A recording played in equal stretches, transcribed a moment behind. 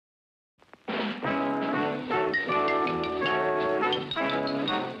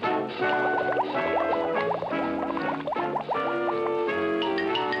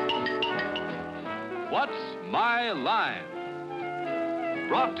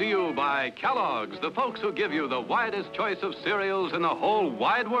Brought to you by Kellogg's, the folks who give you the widest choice of cereals in the whole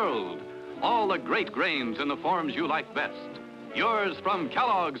wide world. All the great grains in the forms you like best. Yours from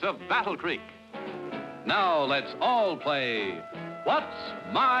Kellogg's of Battle Creek. Now let's all play What's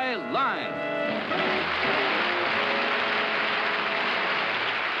My Line?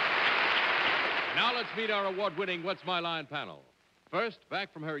 Now let's meet our award-winning What's My Line panel. First,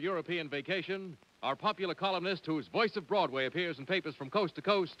 back from her European vacation, our popular columnist whose voice of Broadway appears in papers from coast to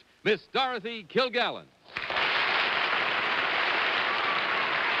coast, Miss Dorothy Kilgallen.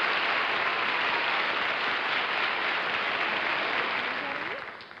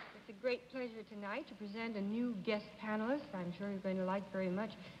 It's a great pleasure tonight to present a new guest panelist I'm sure you're going to like very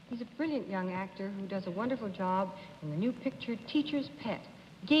much. He's a brilliant young actor who does a wonderful job in the new picture Teacher's Pet,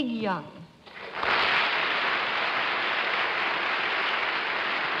 Gig Young.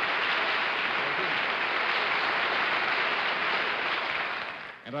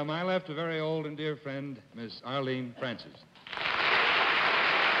 And on my left, a very old and dear friend, Miss Arlene Francis.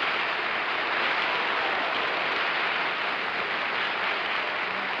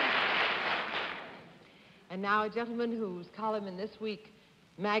 And now a gentleman whose column in this week's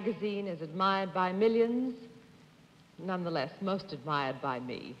magazine is admired by millions, nonetheless most admired by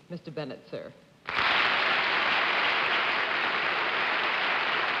me, Mr. Bennett, sir.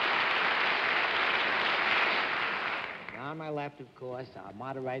 On my left, of course, our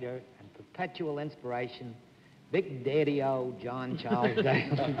moderator and perpetual inspiration, Big Daddy-O, John Charles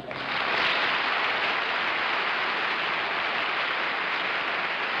Daly.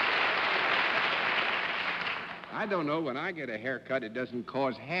 I don't know. When I get a haircut, it doesn't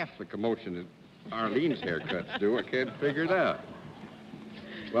cause half the commotion that Arlene's haircuts do. I can't figure it out.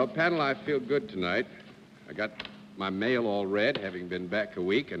 Well, panel, I feel good tonight. I got my mail all read, having been back a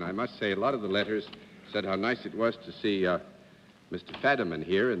week, and I must say a lot of the letters said how nice it was to see Mr. Fadiman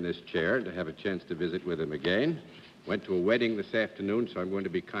here in this chair and to have a chance to visit with him again. Went to a wedding this afternoon, so I'm going to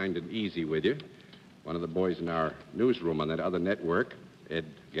be kind and easy with you. One of the boys in our newsroom on that other network, Ed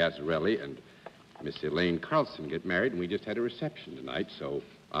Gazzarelli, and Miss Elaine Carlson get married, and we just had a reception tonight, so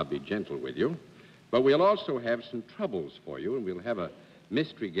I'll be gentle with you. But we'll also have some troubles for you, and we'll have a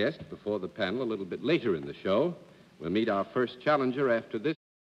mystery guest before the panel a little bit later in the show. We'll meet our first challenger after this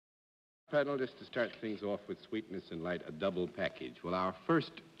panel, just to start things off with sweetness and light, a double package. Will our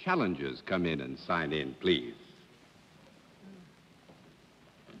first challengers come in and sign in, please?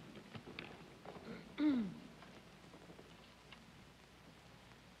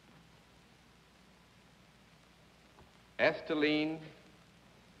 Esteline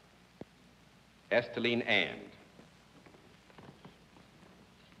And.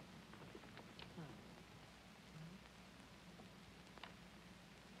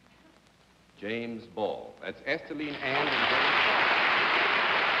 James Ball. That's Esteline And James Ball.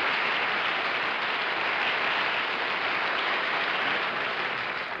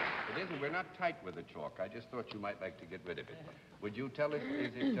 It isn't. We're not tight with the chalk. I just thought you might like to get rid of it. Would you tell us,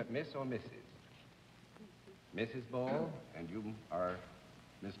 is it Miss or Mrs.? Mrs. Ball, and you are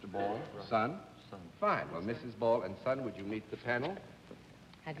Mr. Ball, son? Son. Fine. Well, Mrs. Ball and son, would you meet the panel?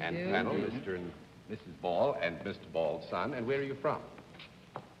 How do you And do? panel, Mr. and Mrs. Ball and Mr. Ball's son. And where are you from?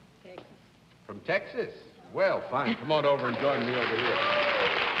 Texas. From Texas? Well, fine. Come on over and join me over here.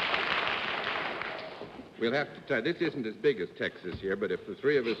 We'll have to try. This isn't as big as Texas here, but if the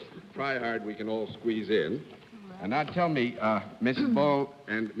three of us try hard, we can all squeeze in. And now tell me, Mrs. Ball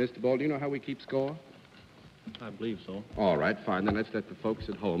and Mr. Ball, do you know how we keep score? I believe so. All right, fine. Then let's let the folks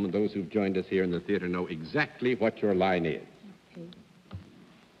at home and those who've joined us here in the theater know exactly what your line is. Okay.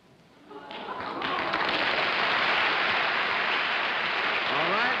 All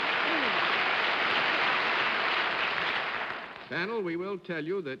right. Panel, we will tell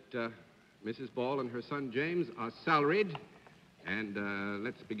you that Mrs. Ball and her son James are salaried. And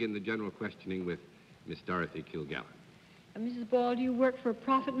let's begin the general questioning with Miss Dorothy Kilgallen. Mrs. Ball, do you work for a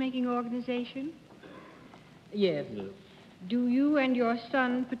profit-making organization? Yes. Do you and your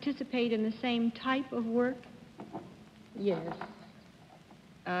son participate in the same type of work? Yes.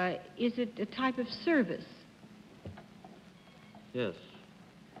 Is it a type of service? Yes.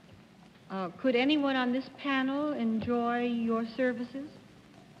 Could anyone on this panel enjoy your services?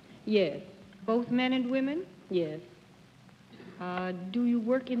 Yes. Both men and women? Yes. Do you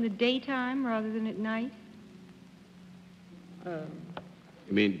work in the daytime rather than at night?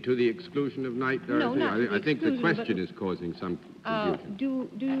 You mean to the exclusion of night, Dorothy? No, not to the I think the exclusion, question is causing some confusion.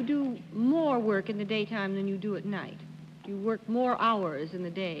 Do you do more work in the daytime than you do at night? Do you work more hours in the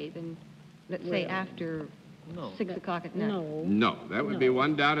day than, let's say, after 6 o'clock at night? No. No, that would be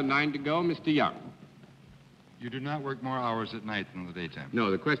one down and 9 to go. Mr. Young. You do not work more hours at night than in the daytime?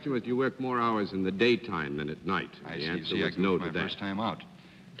 No, the question was, do you work more hours in the daytime than at night? I The see. answer See, was I no my to that. first time out.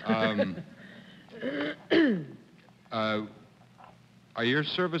 Are your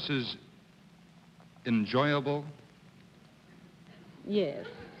services enjoyable? Yes.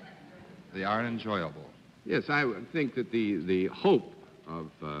 They are enjoyable. Yes, I would think that the hope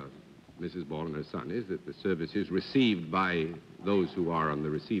of Mrs. Ball and her son is that the services received by those who are on the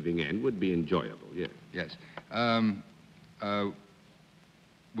receiving end would be enjoyable, yes. Yes.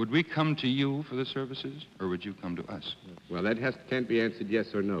 Would we come to you for the services, or would you come to us? Well, that can't be answered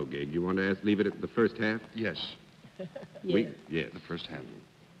yes or no, Gig. You want to leave it at the first half? Yes. Yes. The first half.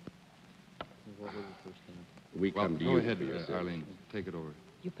 What was the first time? We Well, come to go you ahead, for your services. Arlene. Take it over.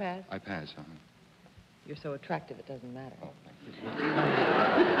 You pass? I pass, huh? You're so attractive, it doesn't matter. Oh, thank you.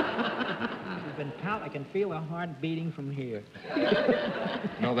 You've been pal. I can feel a heart beating from here.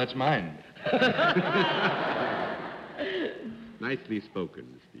 No, that's mine. Nicely spoken,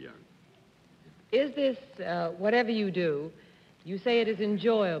 Mr. Young. Is this, whatever you do, you say it is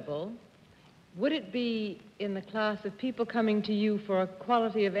enjoyable, would it be in the class of people coming to you for a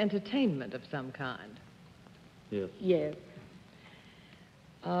quality of entertainment of some kind? Yes. Yes.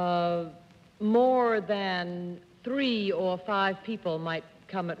 More than 3 or 5 people might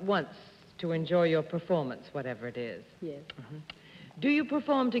come at once to enjoy your performance, whatever it is. Yes. Do you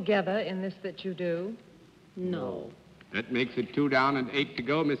perform together in this that you do? No. That makes it 2 down and 8 to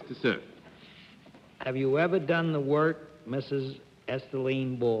go, Mr. Cerf. Have you ever done the work, Mrs.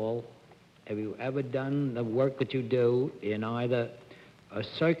 Esteline Ball? Have you ever done the work that you do in either a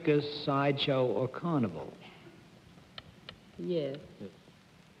circus, sideshow, or carnival? Yes.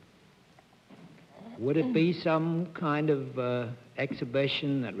 Would it be some kind of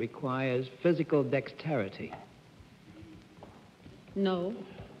exhibition that requires physical dexterity? No.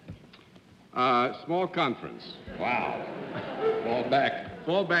 Small conference. Wow.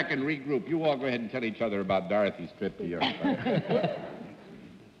 Fall back and regroup. You all go ahead and tell each other about Dorothy's trip to Europe.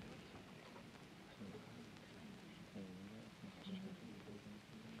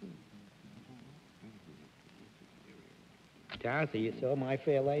 Dorothy, you saw My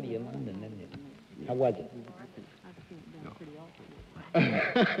Fair Lady in London, didn't you? How was it?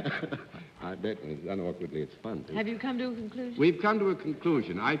 I bet unawkwardly it's fun, too. Have you come to a conclusion? We've come to a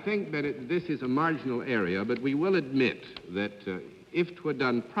conclusion. I think that this is a marginal area, but we will admit that if 'twere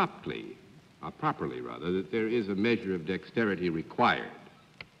done properly, that there is a measure of dexterity required.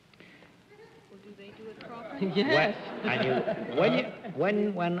 Yes.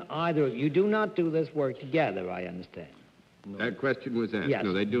 When either of you do not do this work together, I understand. No. That question was asked. Yes,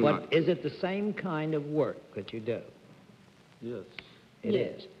 No, they do but not. is it the same kind of work that you do? Yes. It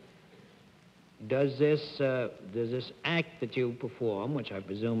is. Does this act that you perform, which I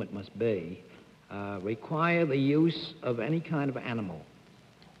presume it must be, require the use of any kind of animal?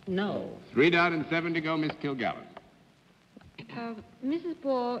 No. 3 down and 7 to go, Miss Kilgallen. Mrs.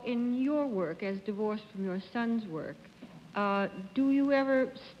 Ball, in your work as divorced from your son's work, do you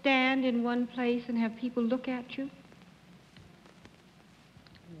ever stand in one place and have people look at you?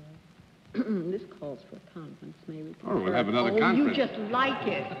 This calls for a conference, maybe. Oh, we'll have another Oh, conference. you just like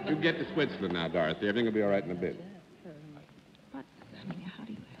it. You get to Switzerland now, Dorothy. Everything will be all right in a bit. But, I mean, how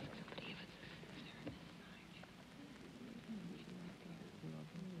do you ask somebody if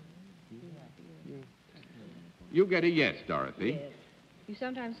You get a yes, Dorothy. Yes. you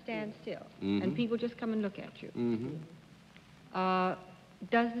sometimes stand still, Mhm. and people just come and look at you? Mm-hmm.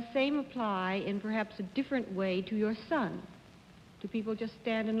 Does the same apply in perhaps a different way to your son? Do people just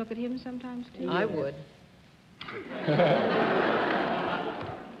stand and look at him sometimes, too? I would.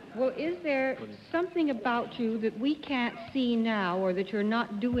 Well, is there something about you that we can't see now or that you're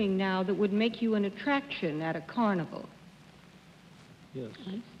not doing now that would make you an attraction at a carnival? Yes.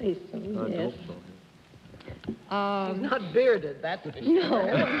 I say so, I yes. hope so. She's not bearded, that's for sure. No,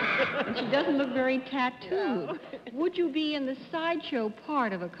 and she doesn't look very tattooed. Would you be in the sideshow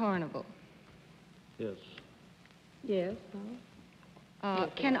part of a carnival? Yes. Yes.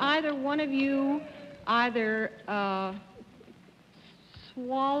 Can either one of you either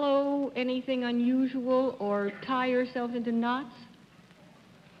swallow anything unusual or tie yourself into knots?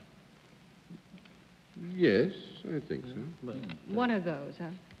 Yes, I think so. But One of those, huh?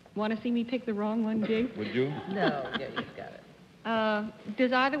 Want to see me pick the wrong one, Jake? Would you? No, yeah, you've got it.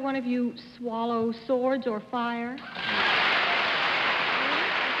 Does either one of you swallow swords or fire?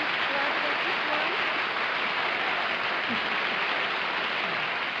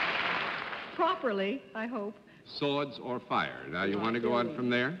 Properly, I hope. Swords or fire. Now, you want to go on from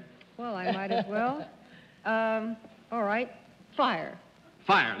there? Well, I might as well. All right, fire.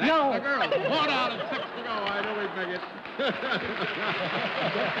 Fire. That's No. the girl. 4 down and 6 to go. I know we'd make it.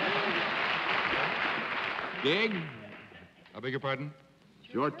 Gig, I beg your pardon?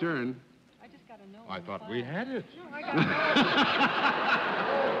 it's your turn. I just got to know. I thought we had it. No, I got to know.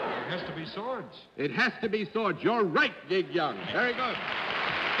 It has to be swords. It has to be swords. You're right, Gig Young. Very good.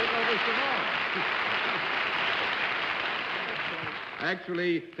 Take over Savon.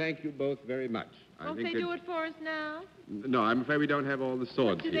 Actually, thank you both very much. Won't they do it for us now? No, I'm afraid we don't have all the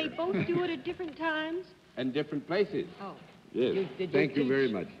swords Do here. they both do it at different times? And different places. Oh. Yes. Thank you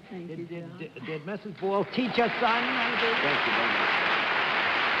very much. Thank you, John. Did Mrs. Ball teach her son how to do it? Thank you very much.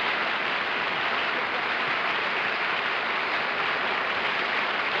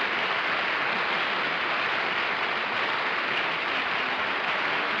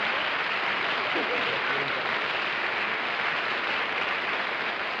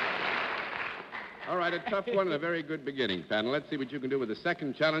 All right, a tough one and a very good beginning, panel. Let's see what you can do with the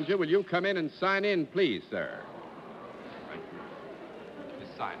second challenger. Will you come in and sign in, please, sir? Thank you.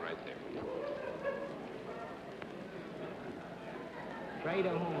 Just sign right there. Trade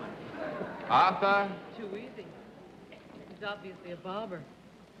a horn. Arthur, Too easy. He's obviously a barber.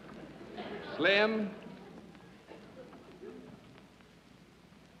 Slim.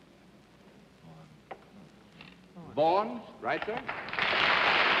 Vaughn, right, sir?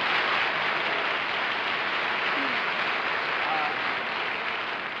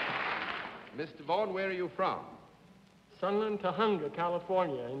 Mr. Vaughn, where are you from? Sunland, Tahunga,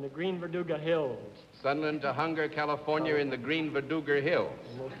 California, in the Green Verduga Hills. Sunland, Tahunga, California, in the Green Verduga Hills.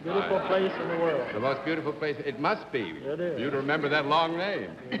 The most beautiful place in the world. The most beautiful place. It must be. It is. For you to remember that long name.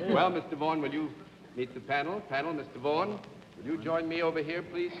 It is. Well, Mr. Vaughn, will you meet the panel? Panel, Mr. Vaughn, will you join me over here,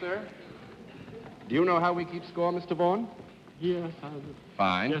 please, sir? Do you know how we keep score, Mr. Vaughn? Yes,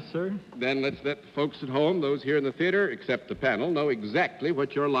 Fine. yes, sir. Then let's let the folks at home, those here in the theater, except the panel, know exactly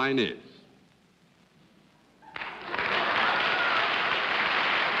what your line is.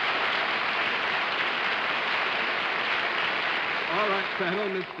 All right, panel,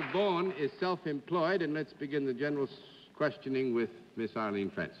 Mr. Vaughn is self-employed, and let's begin the general questioning with Miss Arlene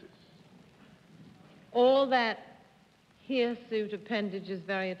Francis. All that hirsute appendage is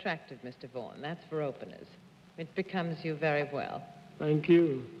very attractive, Mr. Vaughan. That's for openers. It becomes you very well. Thank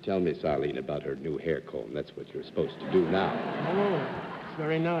you. Tell Miss Arlene about her new hair comb. That's what you're supposed to do now. Oh, it's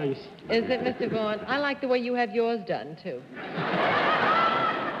very nice. Is it, Mr. Vaughan? I like the way you have yours done, too.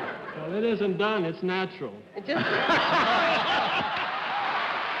 Well, it isn't done. It's natural. It just...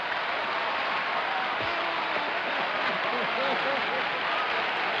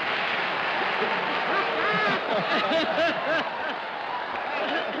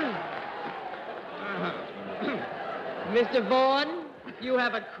 Mr. Vaughan, you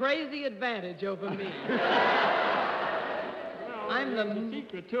have a crazy advantage over me. I'm There's a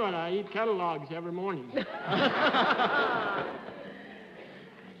secret to it. I eat catalogs every morning.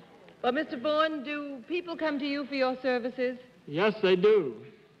 Well, Mr. Vaughan, do people come to you for your services? Yes, they do.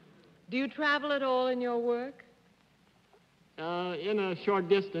 Do you travel at all in your work? In a short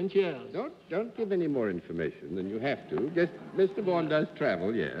distance, yes. Don't give any more information than you have to. Just, Mr. Vaughn does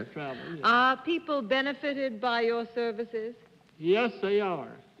travel, yes. Travel, yes. Are people benefited by your services? Yes, they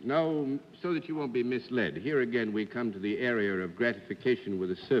are. No, so that you won't be misled. Here again, we come to the area of gratification with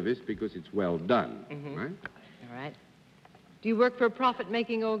a service because it's well done, right? All right. Do you work for a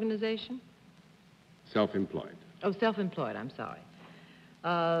profit-making organization? Self-employed. Oh, self-employed, I'm sorry.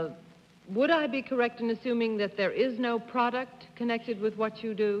 Would I be correct in assuming that there is no product connected with what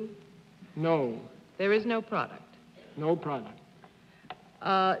you do? No. There is no product. No product.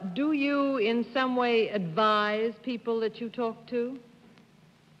 Do you in some way advise people that you talk to?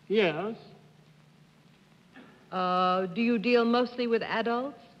 Yes. Do you deal mostly with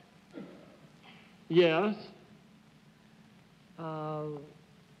adults? Yes.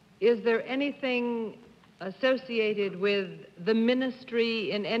 Is there anything associated with the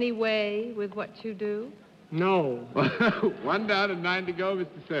ministry in any way with what you do? No. 1 down and 9 to go,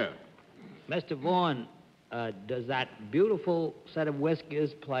 Mr. Cerf. Mr. Vaughan, does that beautiful set of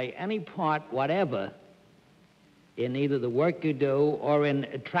whiskers play any part whatever in either the work you do or in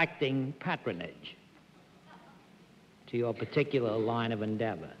attracting patronage to your particular line of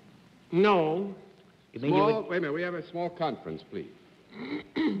endeavor? No. You mean you would... Wait a minute, we have a small conference, please.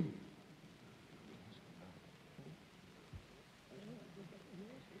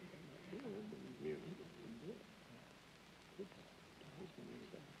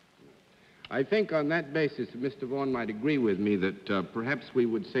 I think on that basis, Mr. Vaughan might agree with me that perhaps we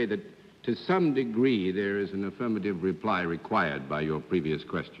would say that to some degree there is an affirmative reply required by your previous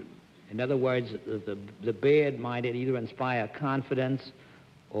question. In other words, the beard might either inspire confidence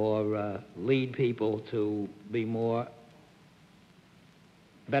or lead people to be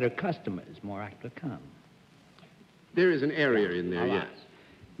better customers, more apt to come? There is an area in there, All yes.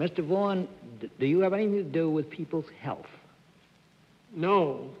 right. Mr. Vaughan, do you have anything to do with people's health?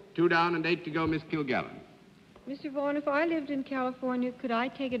 No. 2 down and 8 to go, Miss Kilgallen. Mr. Vaughan, if I lived in California, could I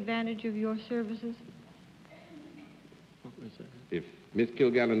take advantage of your services? What was that? If Miss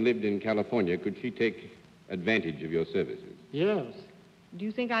Kilgallen lived in California, could she take advantage of your services? Yes. Do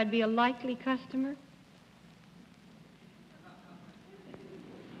you think I'd be a likely customer?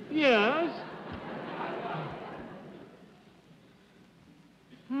 Yes.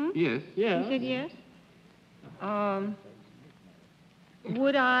 Yes. Yes. You said yes?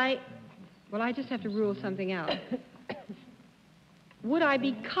 Would I... Well, I just have to rule something out. Would I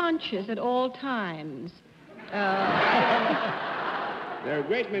be conscious at all times? There are a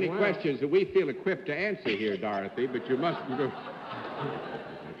great many questions that we feel equipped to answer here, Dorothy, but you must...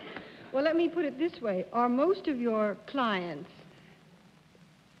 Well, let me put it this way. Are most of your clients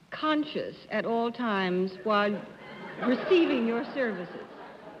conscious at all times while receiving your services?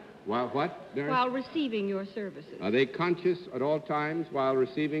 While what, Dorothy? While receiving your services. Are they conscious at all times while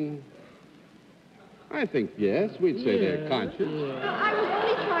receiving? I think yes. We'd say they're conscious. No, I was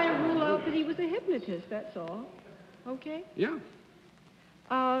only trying to rule out that he was a hypnotist, that's all. Okay? Yeah.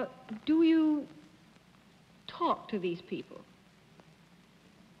 Do you talk to these people?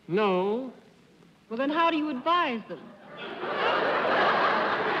 No. Well, then how do you advise them?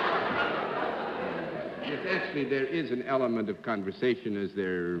 Yes, actually, there is an element of conversation, as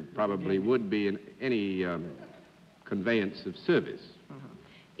there probably would be in any conveyance of service.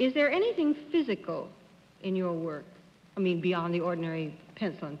 Is there anything physical in your work? I mean, beyond the ordinary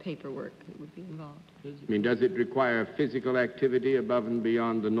pencil and paper work that would be involved? I mean, does it require physical activity above and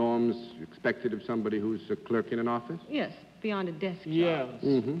beyond the norms expected of somebody who's a clerk in an office? Yes, beyond a desk job.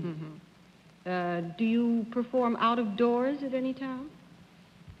 Yes. Do you perform out of doors at any time?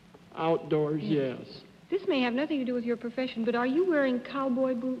 Outdoors, yes. This may have nothing to do with your profession, but are you wearing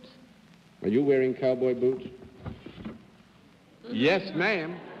cowboy boots? Are you wearing cowboy boots? Yes,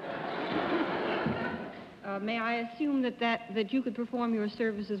 ma'am. May I assume that you could perform your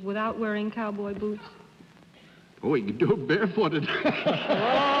services without wearing cowboy boots? Oh, we can do it barefooted.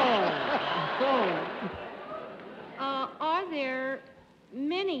 Are there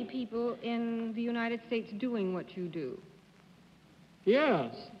many people in the United States doing what you do?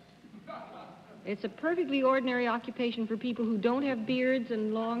 Yes. It's a perfectly ordinary occupation for people who don't have beards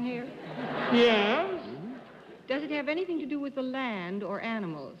and long hair? Yes. Does it have anything to do with the land or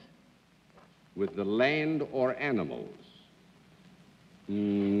animals? With the land or animals?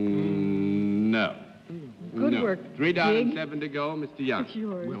 No. Good No. work. 3 down and Jig. 7 to go, Mr. Young. It's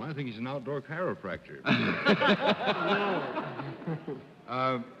yours. Well, I think he's an outdoor chiropractor.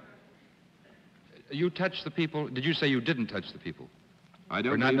 You touch the people. Did you say you didn't touch the people? I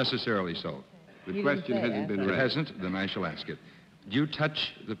don't Or not believe- necessarily so? The You question didn't say hasn't been If it read. hasn't, then I shall ask it. Do you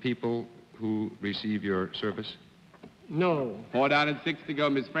touch the people who receive your service? No. 4 down and 6 to go,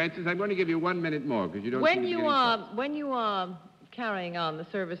 Miss Francis. I'm going to give you 1 minute more because you don't seem to be getting When you are carrying on the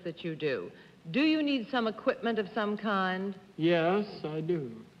service that you do you need some equipment of some kind? Yes, I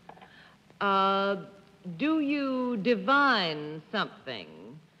do. Do you divine something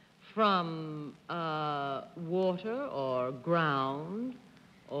from water or ground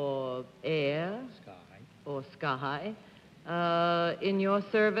or air or sky in your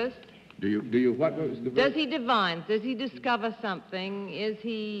service? Do you, what was the Does he divine? Does he discover something? Is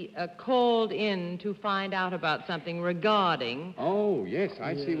he called in to find out about something regarding? Oh, yes,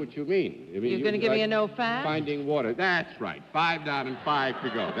 I see what you mean. You're going to give me a no fact? Finding water. That's right. 5 down and 5 to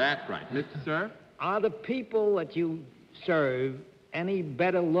go. That's right. Mr. Cerf? Are the people that you serve any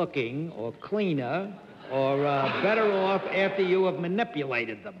better looking or cleaner or better off after you have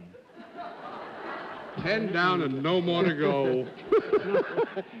manipulated them? 10 down and no more to go.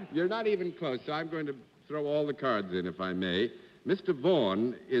 You're not even close, so I'm going to throw all the cards in, if I may. Mr.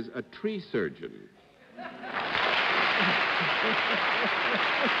 Vaughan is a tree surgeon.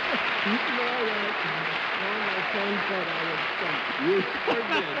 You sure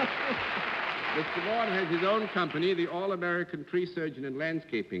did. Mr. Vaughan has his own company, the All-American Tree Surgeon and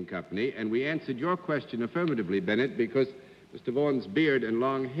Landscaping Company, and we answered your question affirmatively, Bennett, because Mr. Vaughan's beard and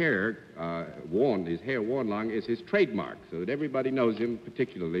long hair, his hair worn long, is his trademark, so that everybody knows him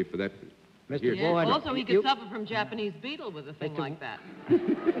particularly for that. Mr. Vaughan, Also, he could suffer from Japanese beetle with a thing like that.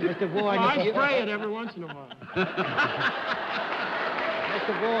 Mr. Vaughan, I spray it every once in a while.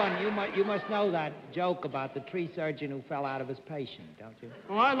 Mr. Vaughan, you must know that joke about the tree surgeon who fell out of his patient, don't you?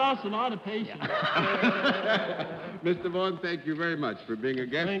 Oh, I lost a lot of patience. Mr. Vaughan, thank you very much for being a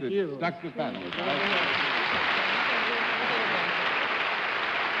guest Thank that you. stuck the panel.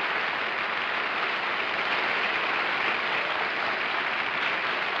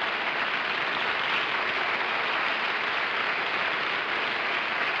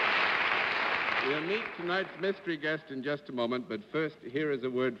 We'll meet tonight's mystery guest in just a moment, but first, here is a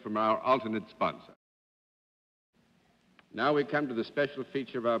word from our alternate sponsor. Now we come to the special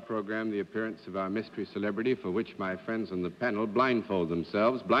feature of our program, the appearance of our mystery celebrity, for which my friends on the panel blindfold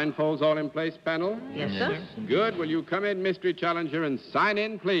themselves. Blindfolds all in place, panel? Yes, sir. Good. Will you come in, mystery challenger, and sign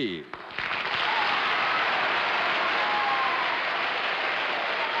in, please?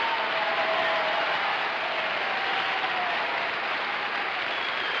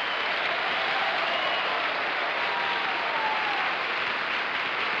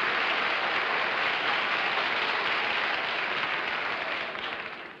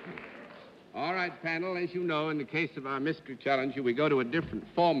 All right, panel, as you know, in the case of our mystery challenger, we go to a different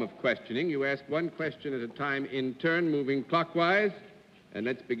form of questioning. You ask one question at a time in turn, moving clockwise. And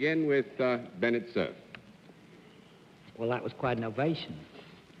let's begin with Bennett Cerf. Well, that was quite an ovation.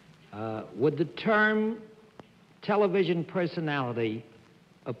 Would the term television personality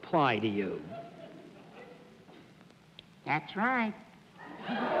apply to you? That's right.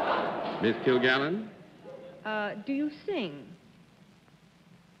 Miss Kilgallen? Do you sing?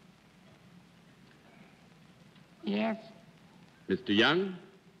 Yes. Mr. Young?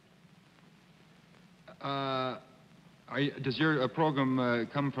 Does your program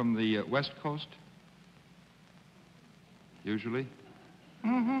come from the West Coast? Usually?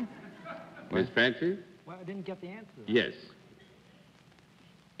 Mm-hmm. Miss Fancy? Well, I didn't get the answer. Yes.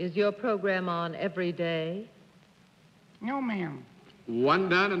 Is your program on every day? No, ma'am. 1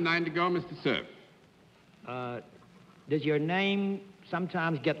 done and 9 to go, Mr. Cerf. Does your name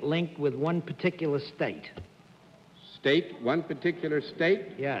sometimes get linked with one particular state? State, one particular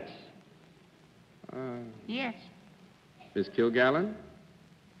state? Yes. Yes. Miss Kilgallen? I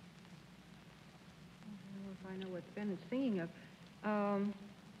don't know if I know what Bennett's thinking of.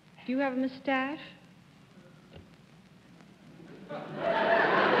 Do you have a mustache?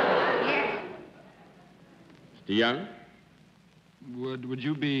 Yes. Mr. Young? Would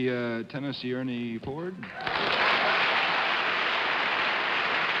you be Tennessee Ernie Ford?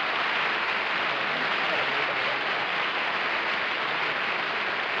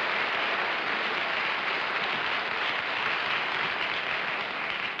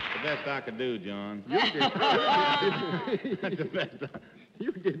 The best I could do, John. You did. That's the best.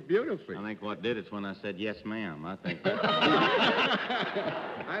 You did beautifully. I think what did it's when I said yes, ma'am. I think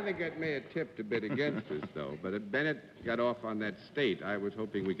I think that may have tipped a bit against us, though. But if Bennett got off on that state, I was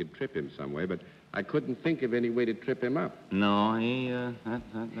hoping we could trip him some way, but I couldn't think of any way to trip him up. No, he that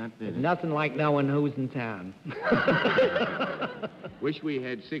did There's it. nothing like knowing who's in town. Wish we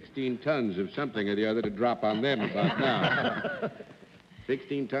had 16 tons of something or the other to drop on them about now.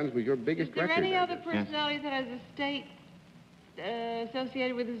 16 tons was your biggest Is there record. any I other guess. personality that has a state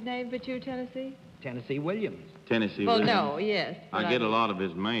associated with his name but you, Tennessee? Tennessee Williams. Tennessee. Well, Williams. no, yes. I get a lot of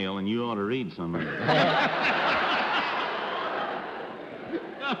his mail, and you ought to read some of it.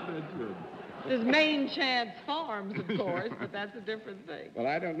 There's Main Chance Farms, of course, but that's a different thing. Well,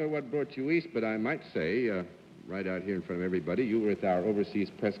 I don't know what brought you east, but I might say, right out here in front of everybody, you were at our Overseas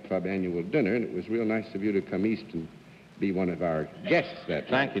Press Club annual dinner, and it was real nice of you to come east and be one of our guests that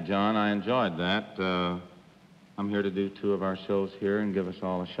Thank you, John. I enjoyed that. I'm here to do 2 of our shows here and give us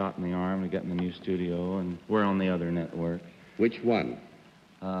all a shot in the arm to get in the new studio, and we're on the other network. Which one?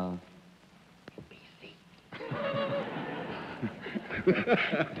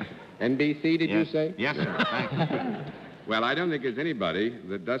 NBC, did you say? Yes, sir. Thank you. Well, I don't think there's anybody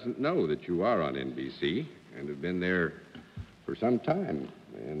that doesn't know that you are on NBC and have been there for some time.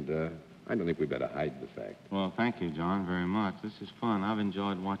 And I don't think we better hide the fact. Well, thank you, John, very much. This is fun. I've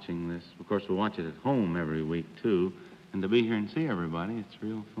enjoyed watching this. Of course, we watch it at home every week, too. And to be here and see everybody, it's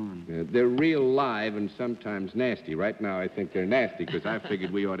real fun. They're real live and sometimes nasty. Right now, I think they're nasty because I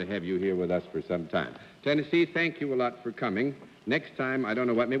figured we ought to have you here with us for some time. Tennessee, thank you a lot for coming. Next time, I don't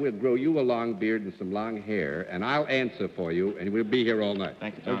know what, maybe we'll grow you a long beard and some long hair, and I'll answer for you, and we'll be here all night.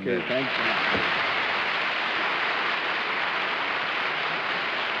 Thank you, John. Okay, thanks.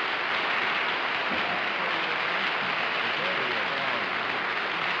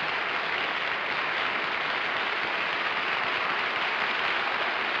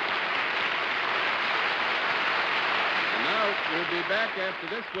 And now we'll be back after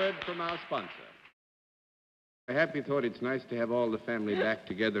this word from our sponsor. A happy thought. It's nice to have all the family back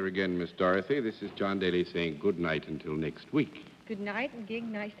together again, Miss Dorothy. This is John Daly saying good night until next week. Good night, and Gig,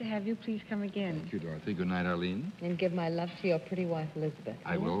 nice to have you. Please come again. Thank you, Dorothy. Good night, Arlene. And give my love to your pretty wife, Elizabeth.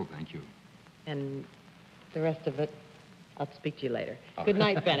 I will, thank you. And the rest of it, I'll speak to you later. Good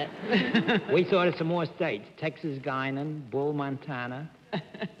night, Bennett. We thought of some more states. Texas, Guinan, Bull, Montana,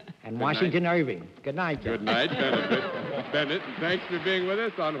 and Washington, Irving. Good night, John. Good night, Bennett. Bennett, and thanks for being with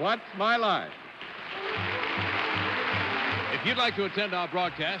us on What's My Line? If you'd like to attend our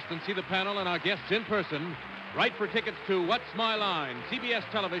broadcast and see the panel and our guests in person, write for tickets to What's My Line, CBS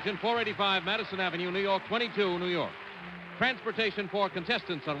Television, 485 Madison Avenue, New York, 22, New York. Transportation for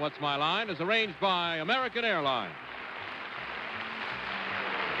contestants on What's My Line is arranged by American Airlines.